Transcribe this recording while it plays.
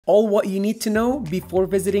all what you need to know before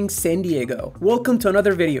visiting San Diego. Welcome to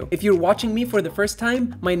another video. If you're watching me for the first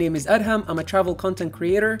time, my name is Adham. I'm a travel content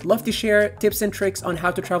creator. Love to share tips and tricks on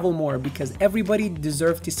how to travel more because everybody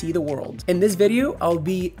deserves to see the world. In this video, I'll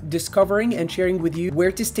be discovering and sharing with you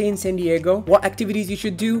where to stay in San Diego, what activities you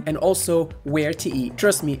should do, and also where to eat.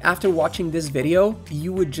 Trust me, after watching this video,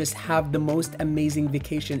 you would just have the most amazing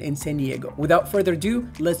vacation in San Diego. Without further ado,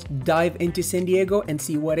 let's dive into San Diego and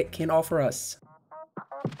see what it can offer us.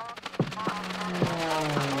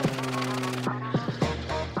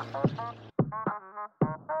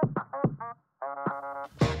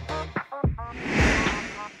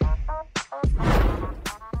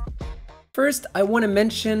 First, I want to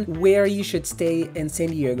mention where you should stay in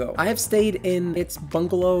San Diego. I have stayed in its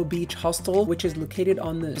bungalow beach hostel, which is located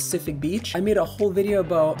on the Pacific Beach. I made a whole video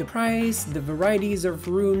about the price, the varieties of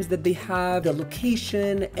rooms that they have, the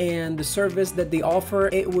location, and the service that they offer.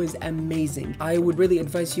 It was amazing. I would really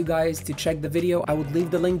advise you guys to check the video. I would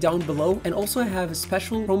leave the link down below, and also I have a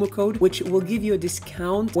special promo code which will give you a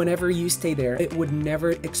discount whenever you stay there. It would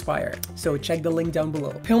never expire. So check the link down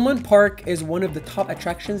below. Belmont Park is one of the top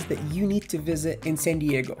attractions that you need to visit in San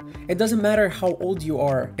Diego. It doesn't matter how old you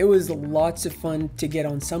are. It was lots of fun to get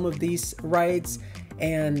on some of these rides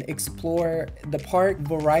and explore the park,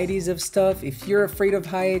 varieties of stuff. If you're afraid of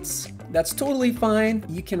heights, that's totally fine.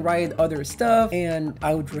 You can ride other stuff, and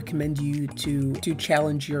I would recommend you to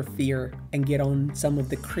challenge your fear and get on some of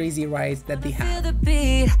the crazy rides that they have. Feel the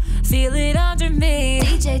beat, feel it under me.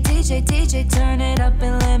 DJ, turn it up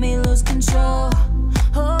and let me lose control.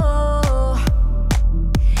 Oh,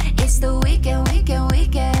 it's the weekend,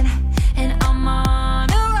 and I'm on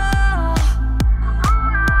a roll.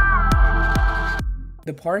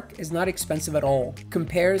 The park is not expensive at all,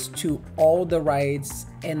 compares to all the rides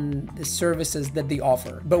and the services that they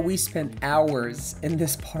offer. But we spent hours in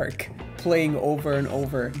this park playing over and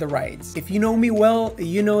over the rides. If you know me well,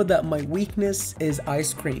 you know that my weakness is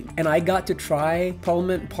ice cream. And I got to try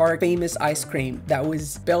Belmont Park famous ice cream that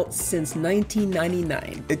was built since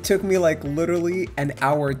 1999. It took me like literally an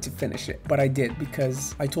hour to finish it, but I did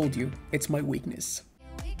because I told you, it's my weakness.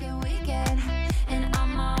 Weekend, and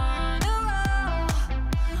I'm on a roll.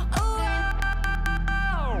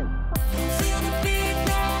 Feel the beat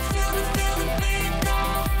now, feel the beat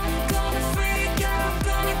now. Gonna freak out,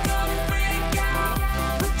 gonna freak out.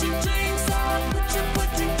 Put your drinks up, put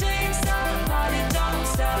your drinks up. Party don't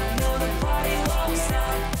stop, no the party won't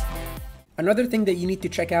stop. Another thing that you need to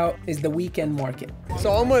check out is the weekend market. So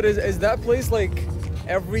Ahmad, is that place like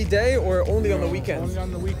every day or only on the weekends? Only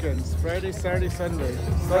on the weekends. Friday, Saturday, Sunday.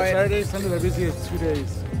 Right. Saturday, Sunday, they're busy at 2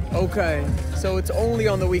 days. Okay, so it's only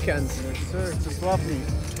on the weekends. Yes, sir. It's a swap meet.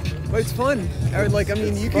 But it's fun. Like, I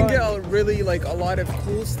mean, you can get really like a lot of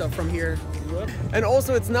cool stuff from here. Yep. And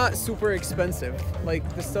also it's not super expensive. Like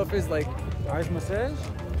the stuff is like Ice massage?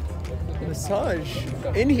 massage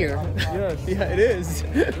in here. Yes. Yeah, it is.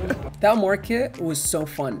 That market was so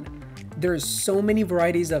fun. There's so many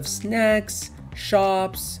varieties of snacks,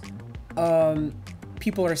 shops,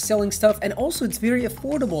 people are selling stuff, and also it's very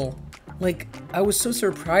affordable. Like, I was so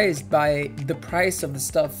surprised by the price of the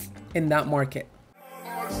stuff in that market.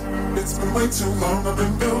 It's been way too long, I've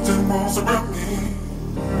been building walls around me.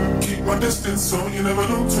 Keep my distance so you never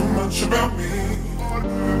know too much about me.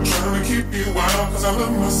 Trying to keep you out cause I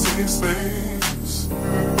love my safe space.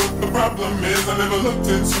 But the problem is I never looked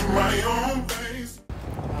into my own face.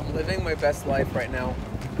 I'm living my best life right now.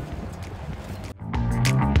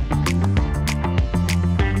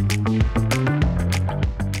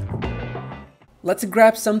 Let's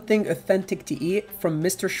grab something authentic to eat from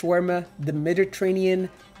Mr. Shawarma, the Mediterranean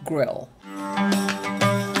Grill.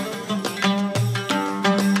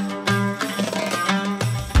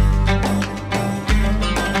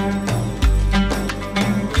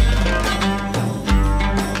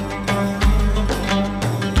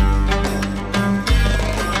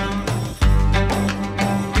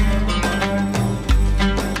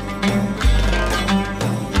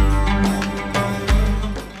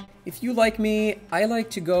 If you like me, I like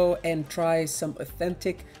to go and try some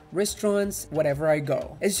authentic restaurants wherever I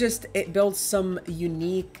go. It's just, it builds some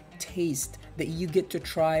unique taste that you get to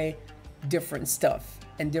try different stuff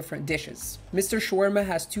and different dishes. Mr. Shawarma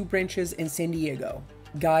has 2 branches in San Diego.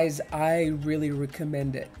 Guys, I really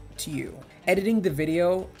recommend it to you. Editing the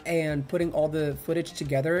video and putting all the footage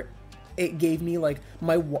together, it gave me like,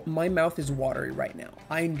 my mouth is watery right now.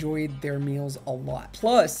 I enjoyed their meals a lot.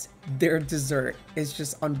 Plus, their dessert is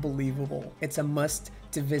just unbelievable. It's a must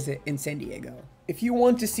to visit in San Diego. If you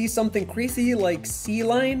want to see something crazy like sea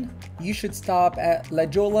lion, you should stop at La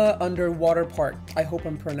Jolla Underwater Park. I hope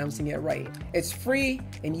I'm pronouncing it right. It's free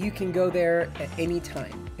and you can go there at any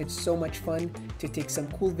time. It's so much fun to take some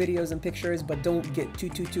cool videos and pictures, but don't get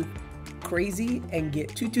too crazy and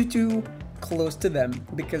get too close to them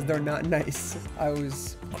because they're not nice. I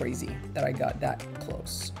was crazy that I got that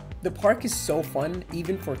close. The park is so fun,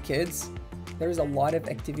 even for kids. There's a lot of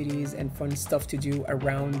activities and fun stuff to do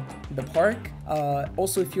around the park.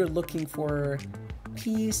 Also, if you're looking for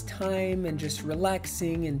peace time and just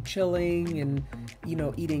relaxing and chilling and, you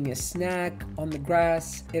know, eating a snack on the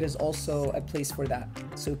grass, it is also a place for that.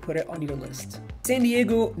 So put it on your list. San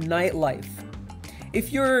Diego nightlife.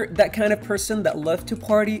 If you're that kind of person that loves to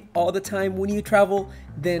party all the time when you travel,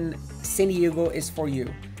 then San Diego is for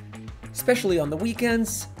you. Especially on the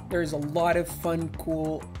weekends, there's a lot of fun,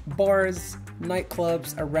 cool bars,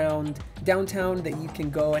 nightclubs around downtown that you can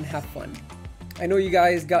go and have fun. I know you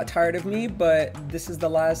guys got tired of me, but this is the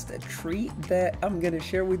last treat that I'm gonna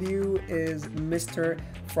share with you is Mr.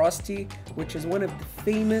 Frostie, which is one of the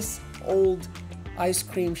famous old ice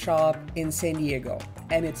cream shop in San Diego,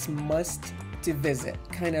 and it's must to visit.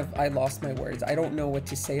 Kind of, I lost my words. I don't know what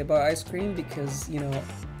to say about ice cream because, you know,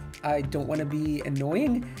 I don't want to be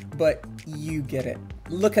annoying, but you get it.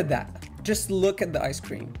 Look at that. Just look at the ice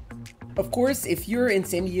cream. Of course, if you're in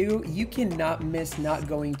San Diego, you cannot miss not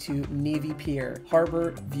going to Navy Pier,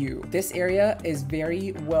 Harbor View. This area is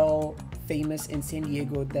very well famous in San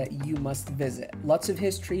Diego that you must visit. Lots of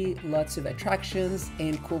history, lots of attractions,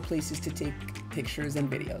 and cool places to take pictures and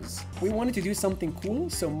videos. We wanted to do something cool,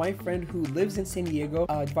 so my friend who lives in San Diego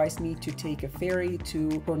advised me to take a ferry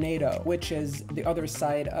to Coronado, which is the other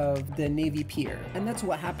side of the Navy Pier. And that's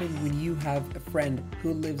what happens when you have a friend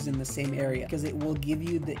who lives in the same area, because it will give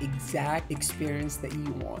you the exact experience that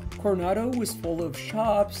you want. Coronado was full of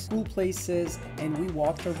shops, cool places, and we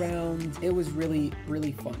walked around. It was really,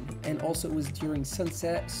 really fun. And also it was during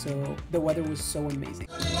sunset, so the weather was so amazing.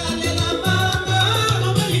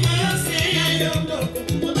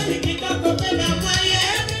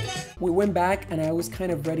 We went back and I was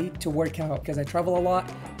kind of ready to work out because I travel a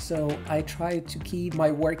lot, so I tried to keep my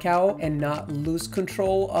workout and not lose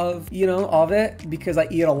control of it because I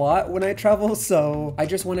eat a lot when I travel. So I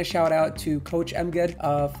just want to shout out to Coach Amgad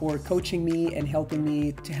for coaching me and helping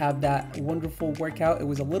me to have that wonderful workout. It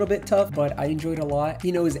was a little bit tough, but I enjoyed it a lot.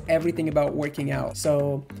 He knows everything about working out.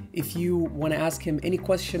 So if you want to ask him any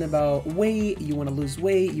question about weight, you want to lose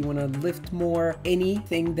weight, you want to lift more,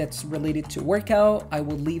 anything that's related to workout, I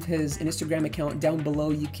will leave his Instagram account down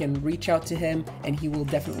below. You can reach out to him and he will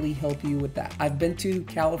definitely help you with that. I've been to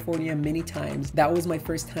California many times. That was my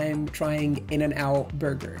first time trying In-N-Out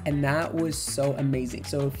burger and that was so amazing.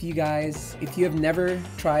 So if you have never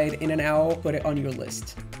tried In-N-Out, put it on your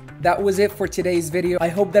list. That was it for today's video. I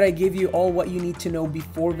hope that I gave you all what you need to know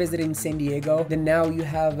before visiting San Diego. Then now you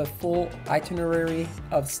have a full itinerary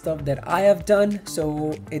of stuff that I have done.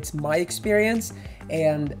 So it's my experience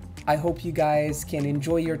and I hope you guys can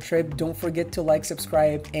enjoy your trip. Don't forget to like,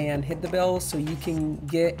 subscribe, and hit the bell so you can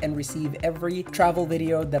get and receive every travel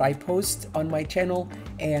video that I post on my channel.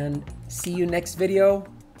 And see you next video.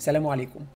 Assalamu alaikum.